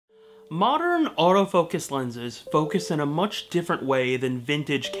Modern autofocus lenses focus in a much different way than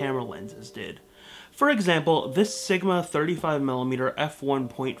vintage camera lenses did. For example, this Sigma 35mm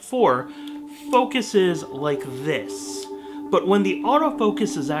f1.4 focuses like this, but when the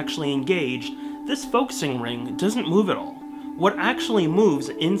autofocus is actually engaged, this focusing ring doesn't move at all. What actually moves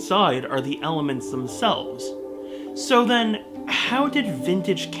inside are the elements themselves. So then, how did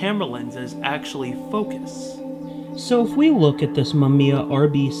vintage camera lenses actually focus? So if we look at this Mamiya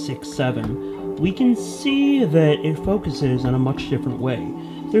RB67, we can see that it focuses in a much different way.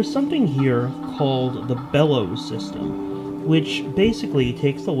 There's something here called the Bellows system, which basically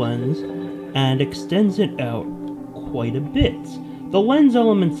takes the lens and extends it out quite a bit. The lens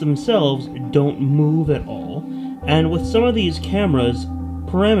elements themselves don't move at all, and with some of these cameras,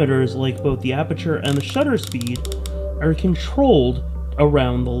 parameters like both the aperture and the shutter speed are controlled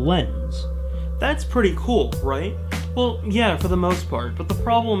around the lens. That's pretty cool, right? Well, yeah, for the most part, but the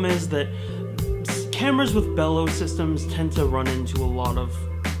problem is that cameras with Bellows systems tend to run into a lot of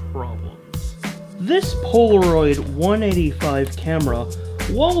problems. This Polaroid 185 camera,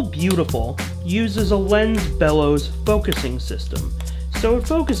 while beautiful, uses a lens bellows focusing system, so it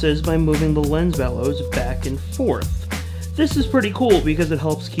focuses by moving the lens bellows back and forth. This is pretty cool because it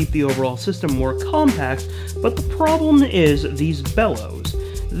helps keep the overall system more compact, but the problem is these bellows.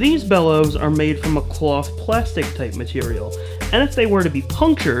 These bellows are made from a cloth plastic type material, and if they were to be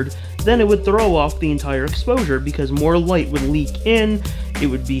punctured, then it would throw off the entire exposure because more light would leak in, it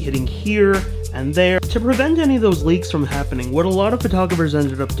would be hitting here and there. To prevent any of those leaks from happening, what a lot of photographers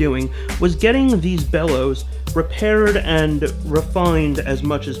ended up doing was getting these bellows repaired and refined as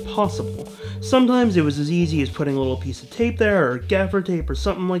much as possible. Sometimes it was as easy as putting a little piece of tape there, or gaffer tape or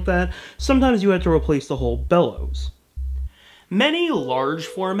something like that. Sometimes you had to replace the whole bellows. Many large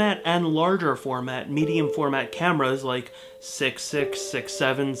format and larger format, medium format cameras like 6.6,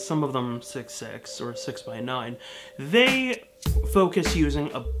 6.7, some of them 6.6 or 6x9, they focus using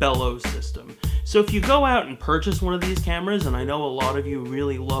a bellows system. So if you go out and purchase one of these cameras, and I know a lot of you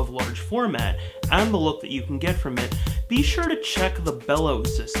really love large format and the look that you can get from it, be sure to check the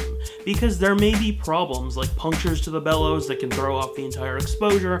bellows system, because there may be problems like punctures to the bellows that can throw off the entire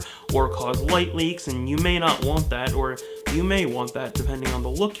exposure or cause light leaks, and you may not want that, or you may want that depending on the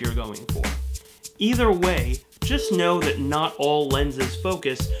look you're going for. Either way, just know that not all lenses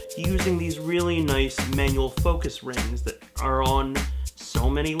focus using these really nice manual focus rings that are on so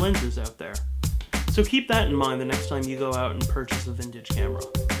many lenses out there. So keep that in mind the next time you go out and purchase a vintage camera.